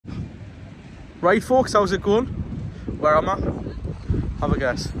Right folks, how's it going? Where am I? Have a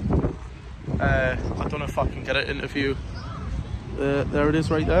guess. I don't know if I can get an interview. There it is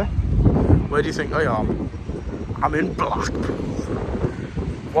right there. Where do you think I am? I'm in Blackpool.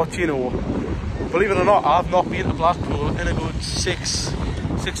 What do you know? Believe it or not, I've not been to Blackpool in a good six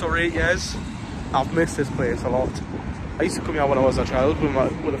or 8 years. I've missed this place a lot. I used to come here when I was a child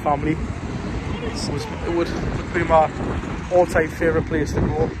with a family. It would be my all-time favourite place to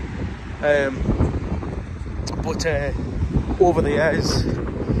go. But over the years,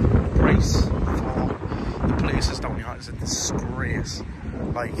 the price for the places down here is a disgrace.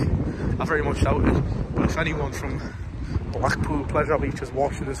 Like, I very much doubt it. But if anyone from Blackpool Pleasure Beach is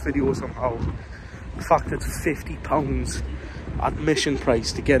watching this video somehow, the fact that it's £50 admission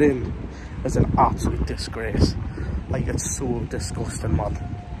price to get in is an absolute disgrace. Like, it's so disgusting, man.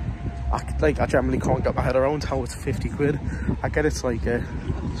 I generally can't get my head around how it's 50 quid. I get it's like a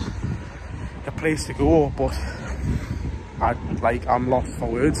place to go, but I'm lost for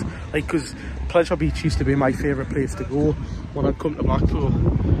words. Like, because Pleasure Beach used to be my favourite place to go when I'd come to Blackpool.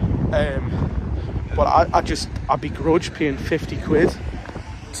 But I begrudge paying 50 quid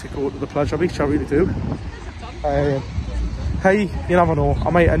to go to the Pleasure Beach, I really do. Hey, you never know, I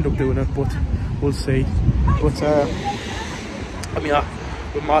might end up doing it, but we'll see. But I'm here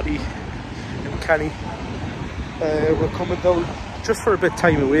with Matty and Kenny. We're coming down just for a bit of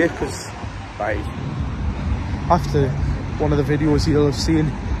time away, because after one of the videos you'll have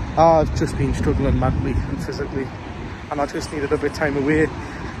seen, I've just been struggling mentally and physically, and I just needed a bit of time away.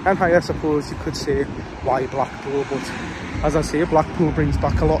 And I suppose you could say, why Blackpool? But as I say, Blackpool brings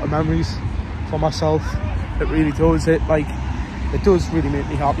back a lot of memories for myself. It really does. It does really make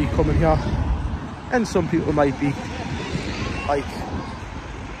me happy coming here. And some people might be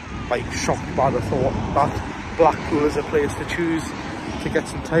like shocked by the thought that Blackpool is a place to choose to get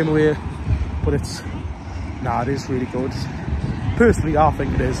some time away. But it is really good. Personally, I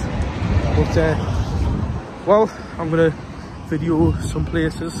think it is. But well, I'm gonna video some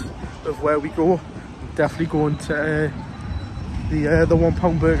places of where we go. I'm definitely going to the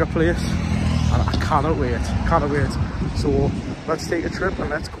 £1 burger place, and I cannot wait. So let's take a trip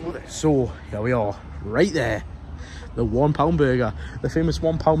and let's go there. So here we are, right there, the £1 burger, the famous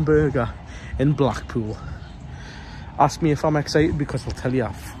 £1 burger in Blackpool. Ask me if I'm excited, because I'll tell you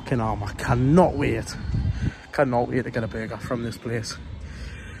I fucking am. I cannot wait to get a burger from this place.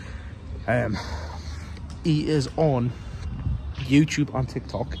 He is on YouTube and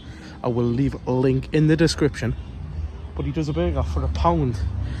TikTok. I will leave a link in the description. But he does a burger for £1.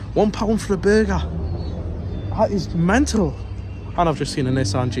 £1 for a burger. That is mental. And I've just seen a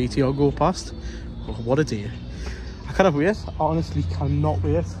Nissan GTR go past. Oh, what a day. I cannot wait. I honestly cannot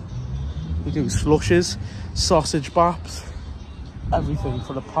wait. We do slushes, sausage baps, everything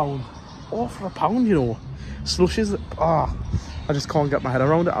for £1. All for £1, you know. Slushes, I just can't get my head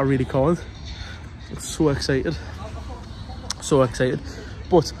around it. I really can't. I'm so excited. So excited.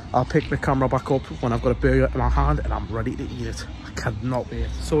 But I'll pick the camera back up when I've got a burger in my hand and I'm ready to eat it. I cannot wait.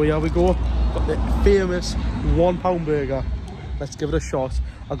 So here we go. Got the famous £1 burger. Let's give it a shot.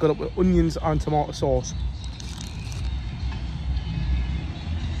 I've got it with onions and tomato sauce.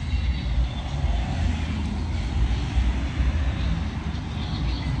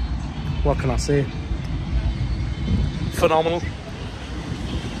 What can I say? Phenomenal.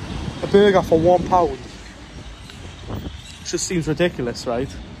 A burger for £1 just seems ridiculous,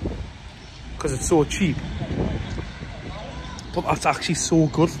 right? Because it's so cheap. But that's actually so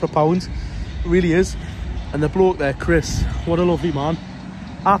good for £1. It really is. And the bloke there, Chris, what a lovely man.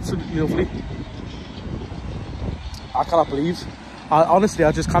 Absolutely lovely. I cannot believe. Honestly,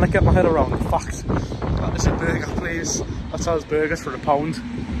 I just can't get my head around the fact that it's a burger place that sells burgers for £1.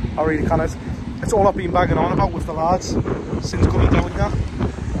 I really cannot. It's all I've been bagging on about with the lads since coming down here.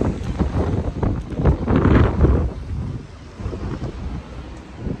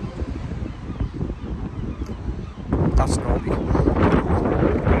 That's naughty.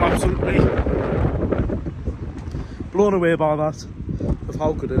 I'm absolutely blown away by that, of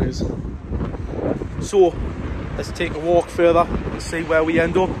how good it is. So let's take a walk further and see where we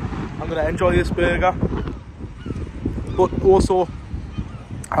end up. I'm going to enjoy this burger, but also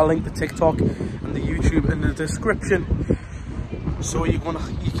I'll link the TikTok and the YouTube in the description, so you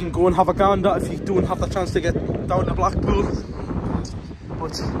can go and have a gander if you don't have the chance to get down to Blackpool.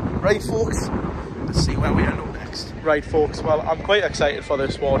 But right folks, let's see where we end up next. Right folks, well, I'm quite excited for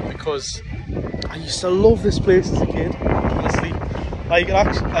this one because I used to love this place as a kid, honestly. Like, it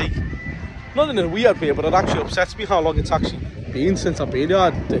actually, not in a weird way, but it actually upsets me how long it's actually been since I've been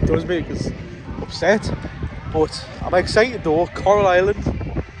here. It does make us upset, but I'm excited though. Coral Island,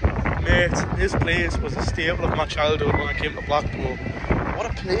 Mate, this place was a staple of my childhood when I came to Blackpool. What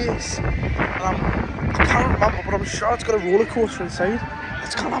a place. And I can't remember, but I'm sure it's got a roller coaster inside.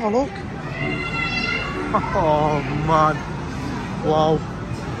 Let's go and have a look. Oh man. Wow.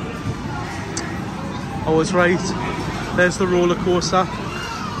 I was right. There's the roller coaster.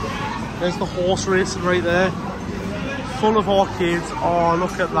 There's the horse racing right there. Full of arcades. Oh,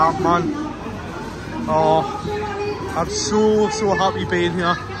 look at that, man. Oh, I'm so happy being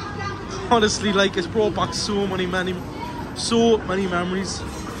here. Honestly, like, it's brought back so many memories.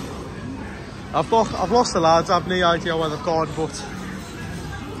 I've lost the lads. I've no idea where they've gone, but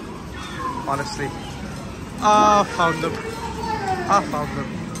honestly, I found them.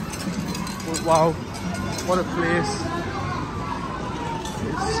 But wow, what a place!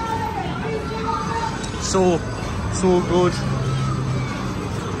 It's so good.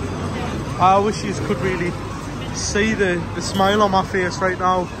 I wish you could really see the smile on my face right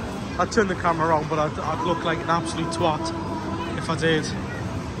now. I'd turn the camera around, but I'd look like an absolute twat if I did.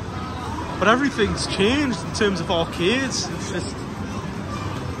 But everything's changed in terms of arcades. It's just,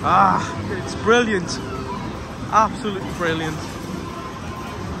 it's brilliant. Absolutely brilliant.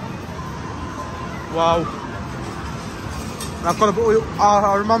 Wow. And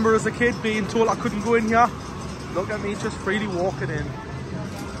I remember as a kid being told I couldn't go in here. Look at me just freely walking in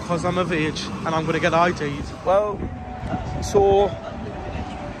because I'm of age and I'm going to get ID'd. Well, so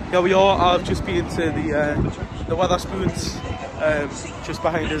here we are. I've just been to the Wetherspoons, just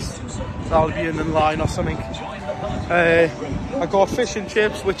behind us. So I'll be in line or something. I got fish and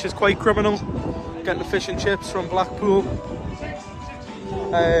chips, which is quite criminal. Getting the fish and chips from Blackpool.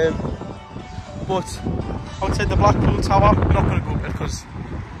 But outside the Blackpool Tower, we're not going to go up it because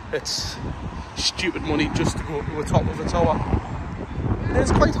it's stupid money just to go to the top of the tower.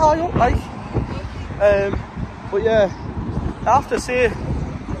 It's quite high up, like. But yeah, I have to say,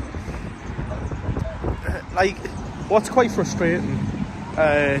 like, what's quite frustrating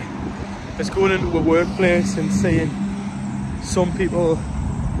is going into a workplace and seeing some people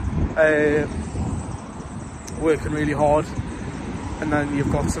working really hard, and then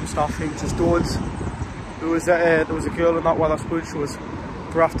you've got some staff who just don't. There was a girl in that Wetherspoon. She was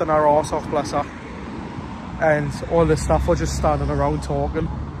grafting her arse off, bless her, and all the staff were just standing around talking.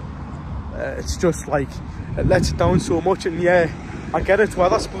 It's just like, it lets it down so much. And yeah, I get it's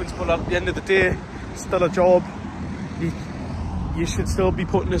Wetherspoons, but at the end of the day, it's still a job. You should still be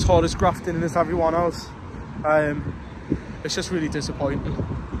putting as hard as grafting in as everyone else. It's just really disappointing.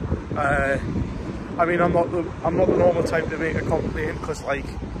 I mean, I'm not the normal type to make a complaint, because, like,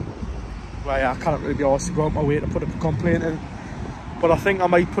 well, yeah, I can't really be asked to go out my way to put a complaint in. But I think I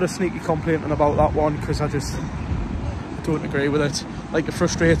might put a sneaky complaint in about that one, because I don't agree with it. Like, it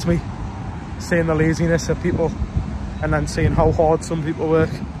frustrates me seeing the laziness of people and then seeing how hard some people work.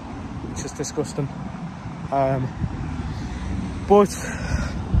 It's just disgusting. But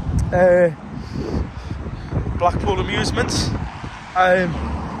Blackpool amusements. I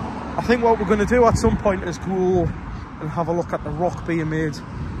think what we're going to do at some point is go and have a look at the rock being made.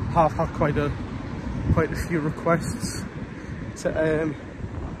 I've had quite a few requests to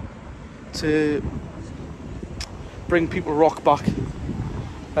bring people rock back,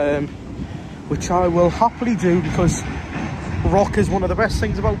 which I will happily do, because rock is one of the best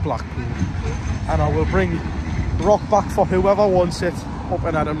things about Blackpool, and I will bring rock back for whoever wants it up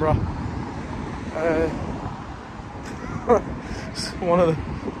in Edinburgh.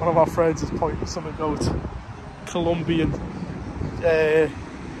 One of our friends is pointing something out. Colombian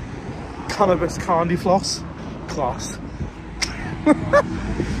cannabis candy floss. Class.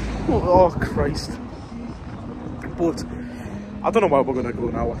 Oh Christ. But I don't know where we're gonna go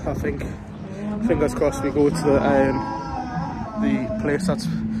now. I think, fingers crossed, we go to the place that's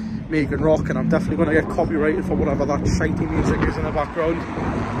making rock, and I'm definitely gonna get copyrighted for whatever that shitey music is in the background.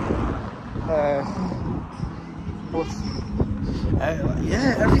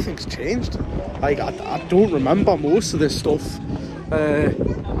 Yeah, everything's changed. Like, I don't remember most of this stuff.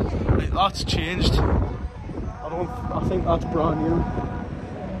 Like, that's changed. I think that's brand new.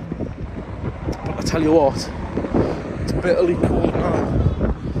 But I tell you what, it's bitterly cold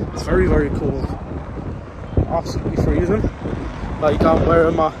now. It's very, very cold. Absolutely freezing. Like, I'm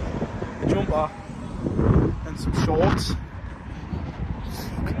wearing my jumper and some shorts. It's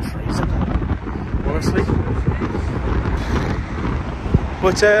fucking freezing, honestly.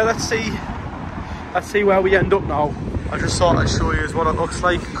 But let's see where we end up now. I just thought I'd show you what it looks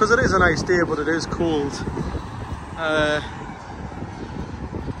like, because it is a nice day, but it is cold.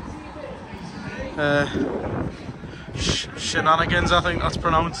 Shenanigans, I think that's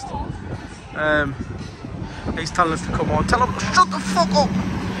pronounced. He's telling us to come on. Tell him to shut the fuck up.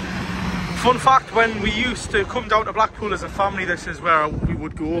 Fun fact, when we used to come down to Blackpool as a family, this is where we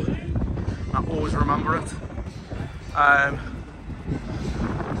would go. I always remember it.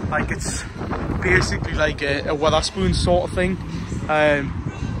 Like it's basically like a Wetherspoon sort of thing.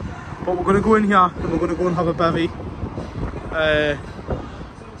 But we're gonna go in here and we're gonna go and have a bevy.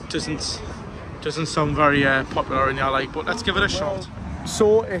 Doesn't sound very popular in here, like, but let's give it a shot.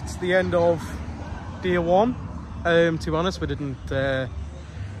 So it's the end of day one. To be honest, we didn't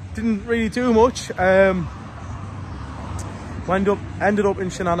really do much. Ended up in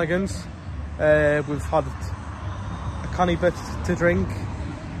shenanigans. We've had a canny bit to drink.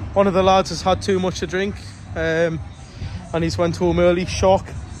 One of the lads has had too much to drink, and he's went home early. Shock.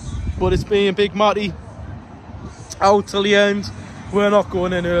 But it's me and Big Matty out till the end. We're not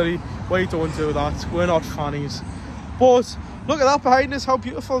going in early. We don't do that. We're not fannies. But look at that behind us. How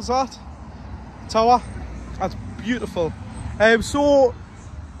beautiful is that tower? That's beautiful. So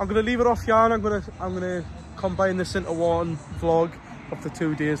I'm gonna leave it off here, and I'm gonna combine this into one vlog of the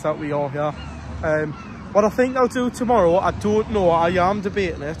 2 days that we are here. What I think I'll do tomorrow, I don't know. I am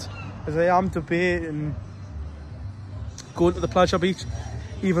debating it, as I am debating going to the pleasure beach,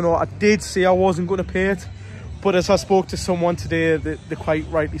 even though I did say I wasn't going to pay it. But as I spoke to someone today, they quite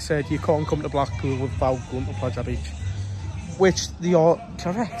rightly said you can't come to Blackpool without going to pleasure beach, which they are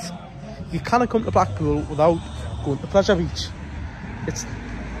correct. You cannot come to Blackpool without going to pleasure beach. It's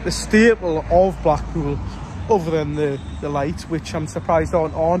the staple of Blackpool, other than the lights, which I'm surprised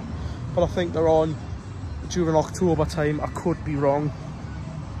aren't on, but I think they're on during October time. I could be wrong.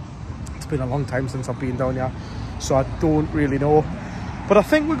 It's been a long time since I've been down here, so I don't really know. But I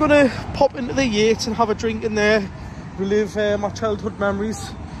think we're gonna pop into the Yates and have a drink in there, relive my childhood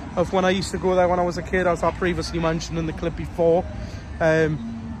memories of when I used to go there when I was a kid, as I previously mentioned in the clip before.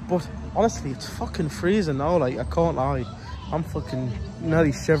 But honestly, it's fucking freezing now, like, I can't lie. I'm fucking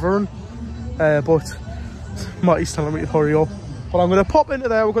nearly shivering. But Matty's telling me to hurry up. But I'm going to pop into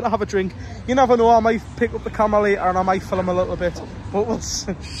there, we're going to have a drink. You never know, I might pick up the camera later and I might film a little bit. But we'll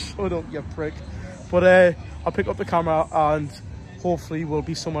shut up, you prick. But I'll pick up the camera and hopefully we'll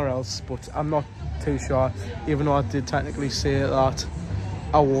be somewhere else. But I'm not too sure, even though I did technically say that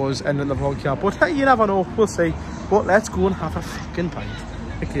I was ending the vlog here. But hey, you never know, we'll see. But let's go and have a fucking pint.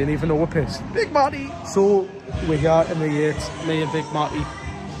 Again, even though we're pissed. Big Matty! So, we're here in the Yates, me and Big Matty.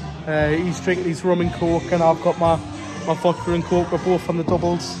 He's drinking his rum and coke, and I've got my vodka and coke. We're both on the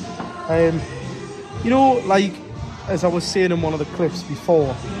doubles. You know, like, as I was saying in one of the clips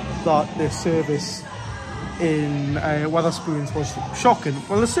before, that the service in Wetherspoons was shocking.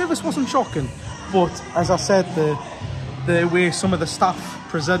 Well, the service wasn't shocking, but as I said, the way some of the staff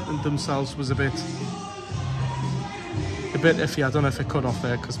presented themselves was a bit iffy. I don't know if it cut off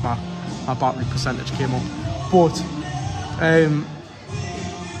there because my battery percentage came up. But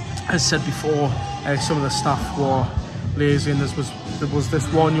as said before, some of the staff were lazy, and there was this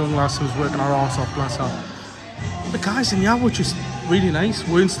one young lass who was working her arse off, bless her. The guys in here were just really nice,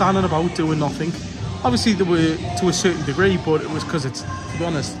 weren't standing about doing nothing. Obviously they were to a certain degree, but it was because it's, to be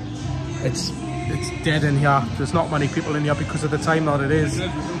honest, it's dead in here. There's not many people in here because of the time that it is.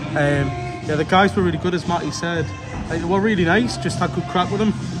 Yeah, the guys were really good, as Matty said. Like, they were really nice, just had good crack with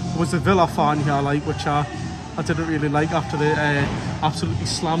them. There was a Villa fan here, like, which I didn't really like after they absolutely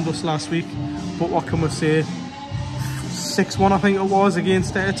slammed us last week. But what can we say? 6-1 I think it was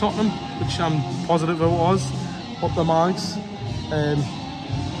against Tottenham, which I'm positive it was, up the marks.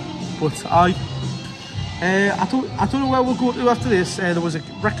 But I don't know where we'll go to after this. There was a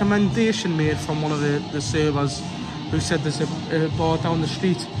recommendation made from one of the servers who said there's a bar down the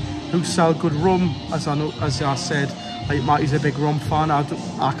street who sell good rum. As I said, like, Matty's a big rum fan. I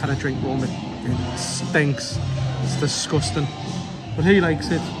can't drink rum, it stinks, it's disgusting, but he likes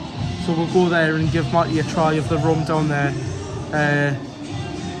it, so we'll go there and give Matty a try of the rum down there.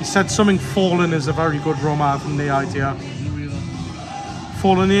 He said something Fallen is a very good rum. I have no idea.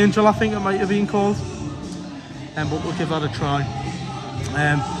 Fallen Angel, I think it might have been called. But we'll give that a try.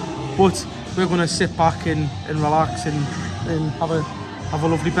 But we're going to sit back and relax and have a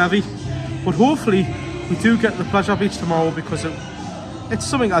lovely bevy. But hopefully we do get to the pleasure beach tomorrow, because it's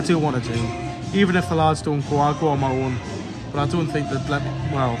something I do want to do. Even if the lads don't go, I'll go on my own. But I don't think they'd let me,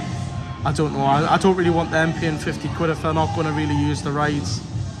 well, I don't know. I don't really want them paying 50 quid if they're not going to really use the rides.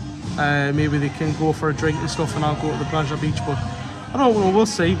 Maybe they can go for a drink and stuff and I'll go to the pleasure beach. But I don't know, we'll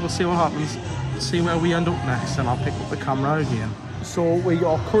see what happens. See where we end up next, and I'll pick up the camera again. So we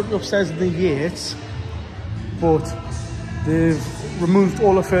are currently upstairs in the Yates, but they've removed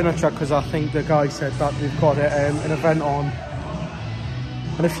all the furniture because I think the guy said that they've got an event on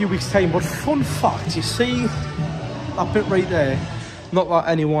in a few weeks' time. But fun fact, you see that bit right there, Not that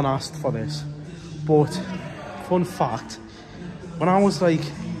anyone asked for this, but fun fact, when I was like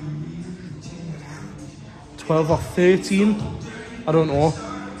 12 or 13, I don't know.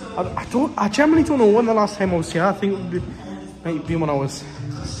 I generally don't know when the last time I was here. I think it might be when I was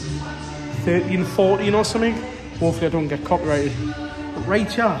 13, 14 or something. Hopefully I don't get copyrighted. But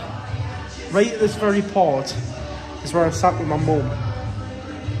right here, right at this very part, is where I sat with my mum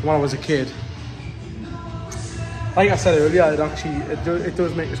when I was a kid. Like I said earlier, it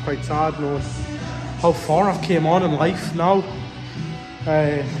does make us quite sad knowing how far I've came on in life now.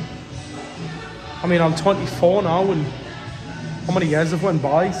 I mean, I'm 24 now, and how many years have went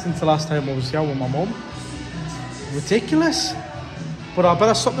by since the last time I was here with my mum? Ridiculous. But I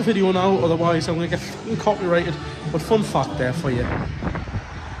better stop the video now, otherwise I'm going to get fucking copyrighted. But fun fact there for you.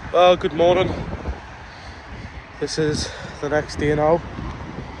 Well, good morning. This is the next day now.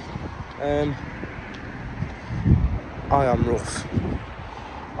 I am rough.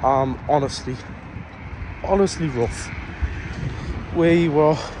 I'm honestly rough. We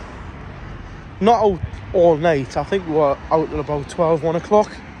were not out all night. I think we were out at about 12, 1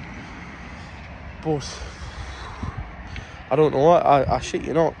 o'clock. But I don't know, I shit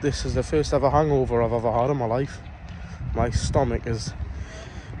you not, this is the first ever hangover I've ever had in my life. My stomach is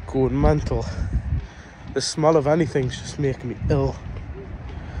going mental. The smell of anything's just making me ill.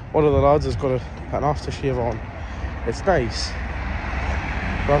 One of the lads has got an aftershave on. It's nice,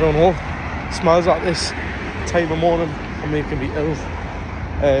 but I don't know, smells like this time of morning are making me ill.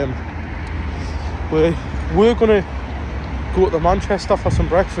 We're gonna go to Manchester for some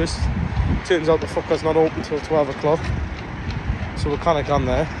breakfast. Turns out the fucker's not open till 12 o'clock, so we're kind of gone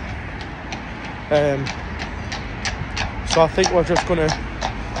there. So I think we're just gonna,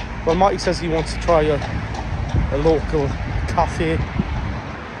 well, Matty says he wants to try a local cafe,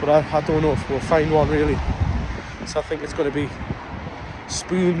 but I don't know if we'll find one really. So I think it's going to be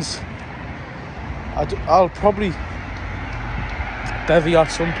Spoons. I'll probably bevy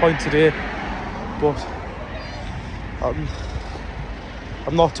at some point today, but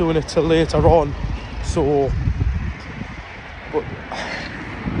I'm not doing it till later on. So, but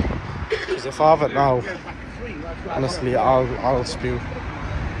because if I have it now, honestly, I'll spew.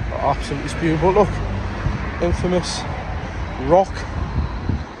 I'll absolutely spew. But look, infamous rock,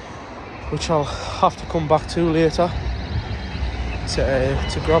 which I'll have to come back to later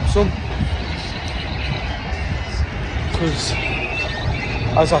to grab some, because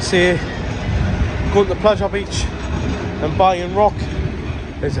as I say, going to Pleasure Beach and buying rock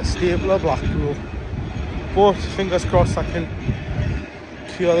is a staple of Blackpool. But fingers crossed I can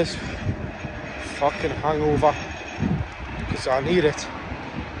cure this fucking hangover, because I need it.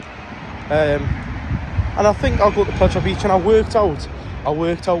 And I think I'll go to Pleasure Beach, and I worked out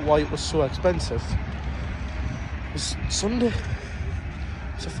why it was so expensive. It was Sunday.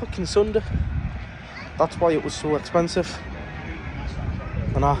 It's a fucking Sunday. That's why it was so expensive.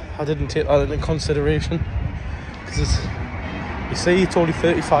 And I didn't take that into consideration. Because you see, it's only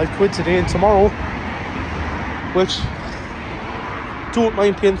 35 quid today and tomorrow. Which, don't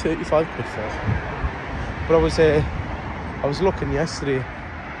mind paying 35 quid for. But I was looking yesterday,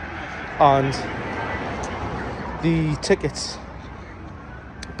 and the tickets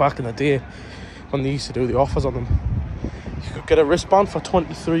back in the day when they used to do the offers on them, you could get a wristband for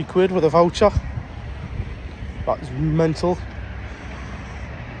 23 quid with a voucher. That is mental.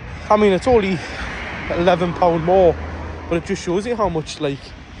 I mean, it's only £11 more, but it just shows you how much, like,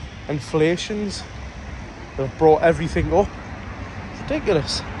 inflation's have brought everything up. It's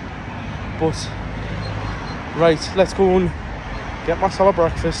ridiculous. But right, let's go and get myself a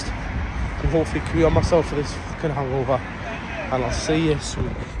breakfast and hopefully cure myself for this fucking hangover, and I'll see you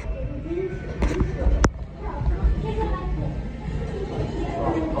soon.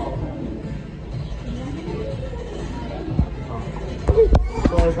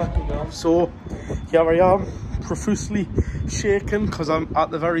 So here I am, profusely shaken because I'm at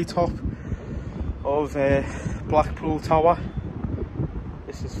the very top of Blackpool Tower.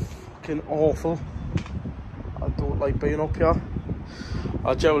 This is fucking awful. I don't like being up here.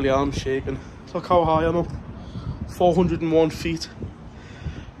 I generally am shaking. Look how high I'm up. 401 feet.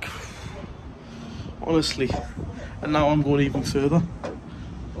 Honestly. And now I'm going even further.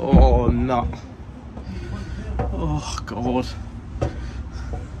 Oh no. Oh god.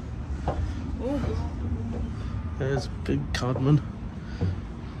 There's Big Cadman.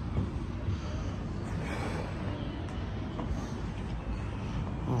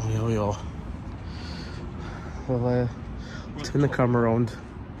 Oh, here we are. Well, turn the camera around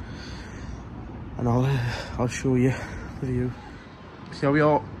and I'll show you the view. So here we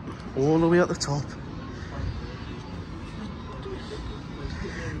are, all the way at the top.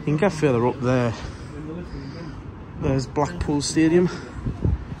 You can get further up there. There's Blackpool Stadium.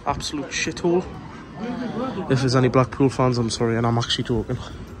 Absolute shithole. If there's any Blackpool fans, I'm sorry, and I'm actually joking.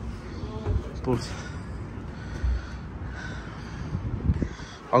 But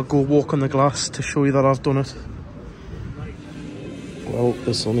I'll go walk on the glass to show you that I've done it. Well,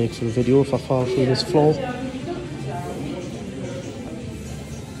 this will make for a video if I fall through this floor.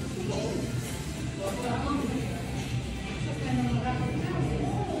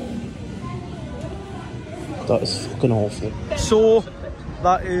 That is fucking awful. So,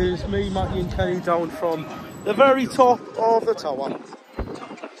 that is me, Matty and Kenny down from the very top of the tower.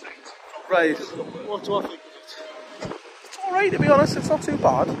 Right, what do I think of it? It's alright, to be honest, it's not too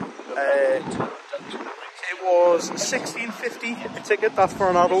bad. It was £16.50 a ticket, that's for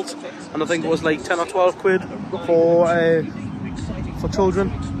an adult, and I think it was like 10 or 12 quid for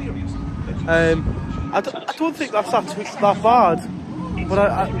children. I don't think that's that bad, but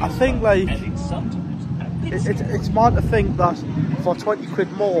I think like it's mad to think that for 20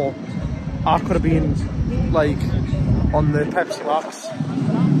 quid more I could have been like on the Pepsi Max,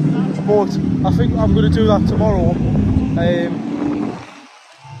 but I think I'm going to do that tomorrow.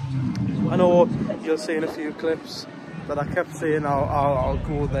 I know you'll see in a few clips that I kept saying I'll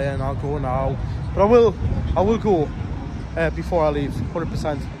go there and I'll go now, but I will go before I leave,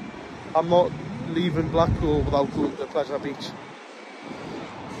 100%. I'm not leaving Blackpool without going to Pleasure Beach.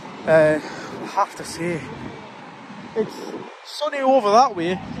 I have to say, it's sunny over that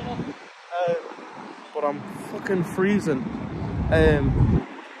way, but I'm fucking freezing.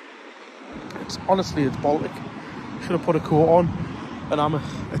 It's honestly, it's Baltic. Should have put a coat on. And I'm a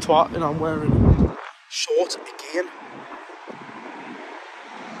twat and I'm wearing shorts again.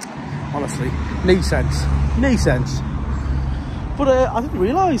 Honestly, no sense. No sense. But I didn't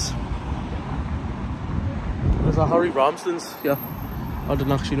realise there's a Harry Ramsden's. Yeah, I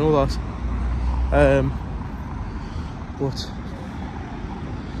didn't actually know that. But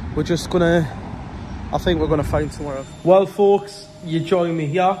we're just gonna, I think we're gonna find somewhere else. Well folks, you join me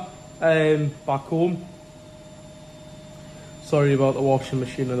here, back home. Sorry about the washing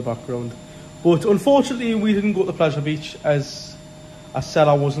machine in the background. But unfortunately we didn't go to Pleasure Beach as I said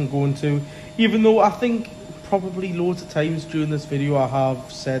I wasn't going to. Even though I think probably loads of times during this video I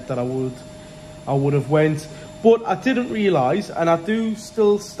have said that I would have went. But I didn't realise, and I do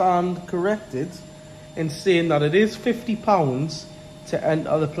still stand corrected in saying that it is £50 to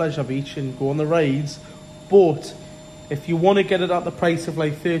enter the Pleasure Beach and go on the rides. But if you want to get it at the price of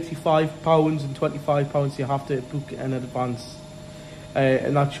like £35 and £25, you have to book it in advance.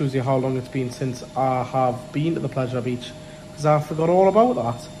 And that shows you how long it's been since I have been to the Pleasure Beach, because I forgot all about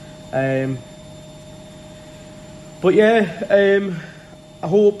that. But yeah, I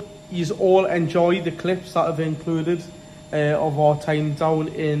hope you all enjoy the clips that I've included of our time down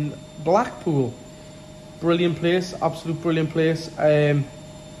in Blackpool. Brilliant place, absolute brilliant place.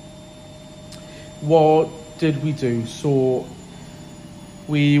 What did we do? So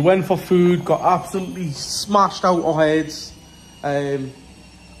we went for food, got absolutely smashed out our heads. I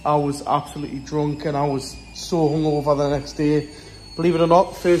was absolutely drunk and I was so hungover the next day. Believe it or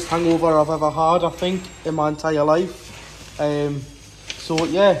not, first hangover I've ever had, I think, in my entire life. So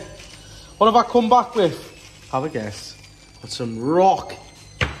yeah, what have I come back with? Have a guess. Got some rock.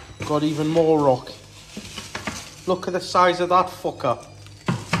 Got even more rock. Look at the size of that fucker.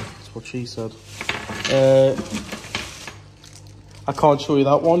 That's what she said. I can't show you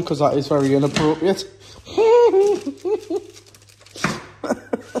that one because that is very inappropriate.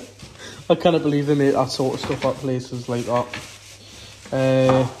 I cannot believe they make that sort of stuff at places like that.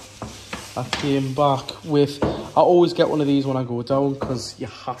 I came back with, I always get one of these when I go down because you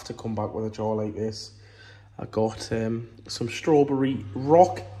have to come back with a jar like this. I got some strawberry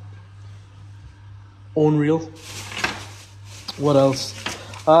rock. Unreal. What else?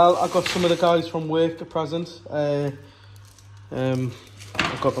 I got some of the guys from work a present. I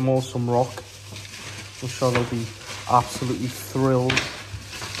got them all some rock. I'm sure they'll be absolutely thrilled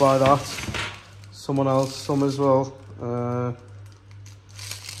by that. Someone else, some as well. I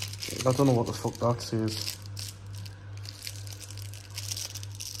don't know what the fuck that says.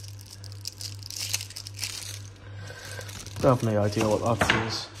 I have no idea what that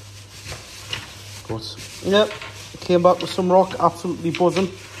says. But yep, came back with some rock, absolutely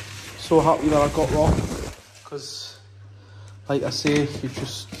buzzing. So happy that I got rock, because like I say,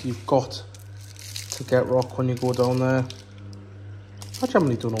 you've got to get rock when you go down there. I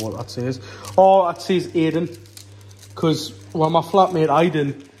generally don't know what that says. Oh, it says Aiden, because well, my flatmate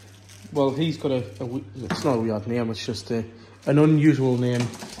Aiden, well, he's got it's not a weird name, it's just an unusual name,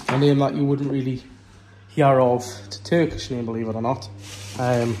 a name that you wouldn't really hear of. It's a Turkish name, believe it or not.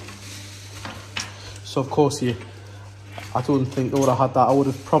 So of course I don't think they would have had that. I would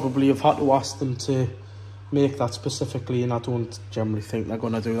have probably have had to ask them to make that specifically, and I don't generally think they're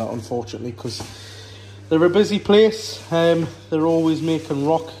going to do that, unfortunately, because they're a busy place. They're always making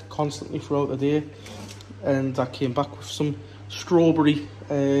rock constantly throughout the day, and I came back with some strawberry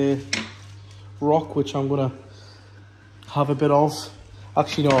rock, which I'm going to have a bit of.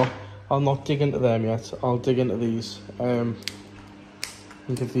 Actually, no, I'll not dig into them yet. I'll dig into these and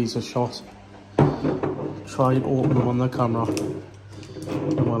give these a shot. Try and open them on the camera,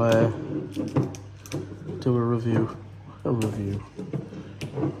 and we'll do a review.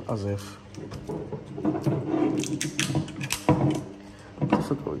 As if.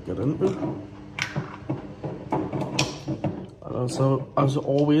 Difficult to get into. And as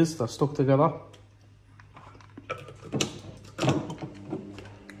always, they're stuck together.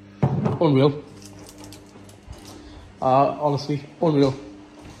 Unreal. Honestly, unreal.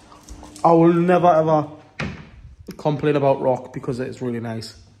 I will never ever complain about rock because it's really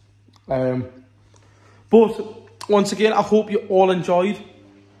nice. But once again, I hope you all enjoyed.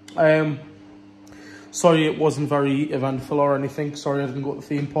 Sorry it wasn't very eventful or anything. Sorry I didn't go to the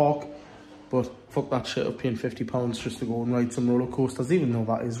theme park. But fuck that shit of paying £50 just to go and ride some roller coasters, even though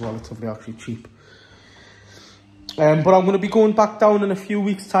that is relatively actually cheap. But I'm going to be going back down in a few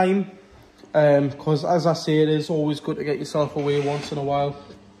weeks' time. Because as I say, it is always good to get yourself away once in a while.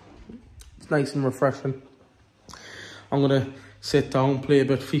 It's nice and refreshing. I'm going to sit down, play a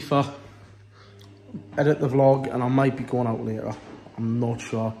bit of FIFA, edit the vlog, and I might be going out later. I'm not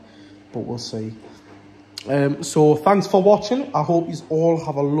sure, but we'll see. So thanks for watching. I hope you all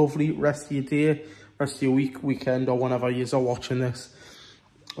have a lovely rest of your day, rest of your week, weekend, or whenever you are watching this.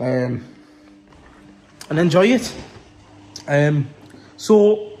 And enjoy it.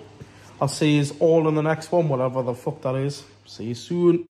 So I'll see you all in the next one, whatever the fuck that is. See you soon.